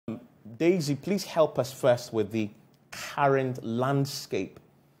Daisy, please help us first with the current landscape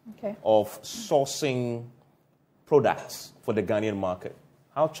of sourcing products for the Ghanaian market.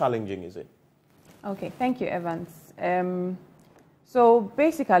 How challenging is it? Okay, thank you, Evans. So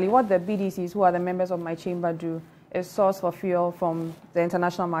basically what the BDCs, who are the members of my chamber, do is source for fuel from the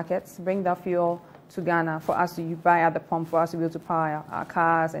international markets, bring that fuel to Ghana for us to buy at the pump, for us to be able to power our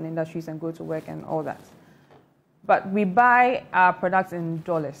cars and industries and go to work and all that. But we buy our products in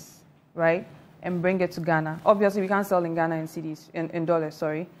dollars, right, and bring it to Ghana. Obviously, we can't sell in Ghana in cedis, in dollars,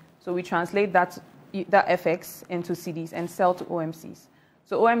 sorry. So we translate that FX into cedis and sell to OMCs.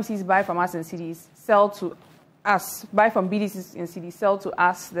 So OMCs buy from us in cedis, sell to us, buy from BDCs in cedis, sell to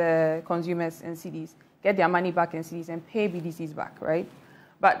us, the consumers, in cedis, get their money back in cedis and pay BDCs back, right?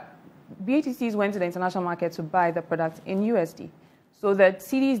 But BDCs went to the international market to buy the product in USD. So the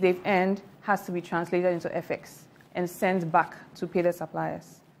cedis they've earned has to be translated into FX and sent back to pay the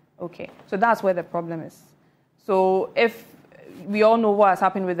suppliers. Okay, so that's where the problem is. So if we all know what has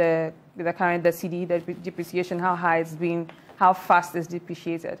happened with the current, the cedi, the depreciation, how high it's been, how fast it's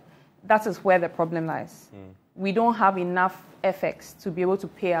depreciated, that is where the problem lies. We don't have enough FX to be able to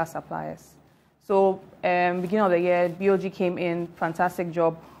pay our suppliers. So beginning of the year, BOG came in, fantastic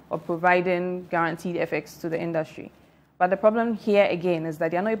job of providing guaranteed FX to the industry. But the problem here again is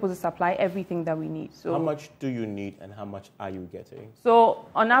that they're not able to supply everything that we need. So how much do you need and how much are you getting? So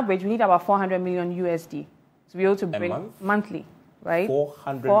on average, we need about 400 million USD to be able to bring monthly, right?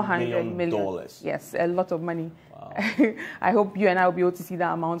 $400 million. Yes, a lot of money. Wow. I hope you and I will be able to see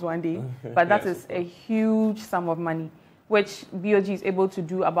that amount one day. But that is a huge sum of money, which BOG is able to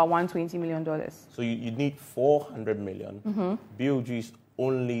do about $120 million. So you need 400 million. BOG is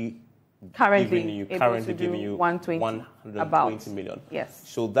only currently giving you 120 million. Yes.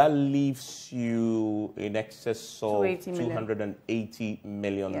 So that leaves you in excess of $280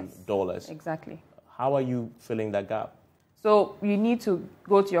 million. Yes, exactly. How are you filling that gap? So you need to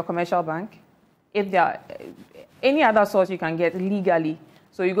go to your commercial bank. If there are any other source you can get legally,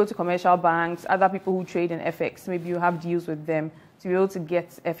 so you go to commercial banks, other people who trade in FX, maybe you have deals with them to be able to get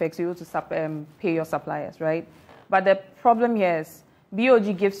FX, to be able to pay your suppliers, right? But the problem here is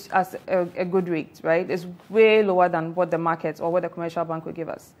BOG gives us a good rate, right? It's way lower than what the market or what the commercial bank would give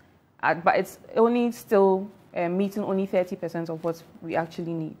us. But it's only still meeting only 30% of what we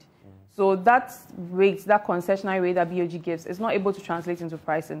actually need. So that rate, that concessionary rate that BOG gives, is not able to translate into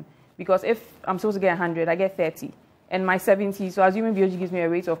pricing. Because if I'm supposed to get 100, I get 30. And my 70, so assuming BOG gives me a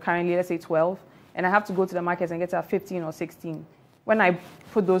rate of currently, let's say 12, and I have to go to the market and get to 15 or 16. When I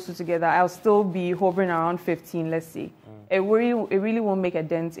put those two together, I'll still be hovering around 15, let's say. It really won't make a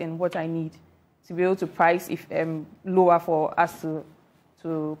dent in what I need to be able to price lower for us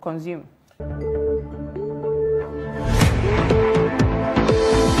to consume.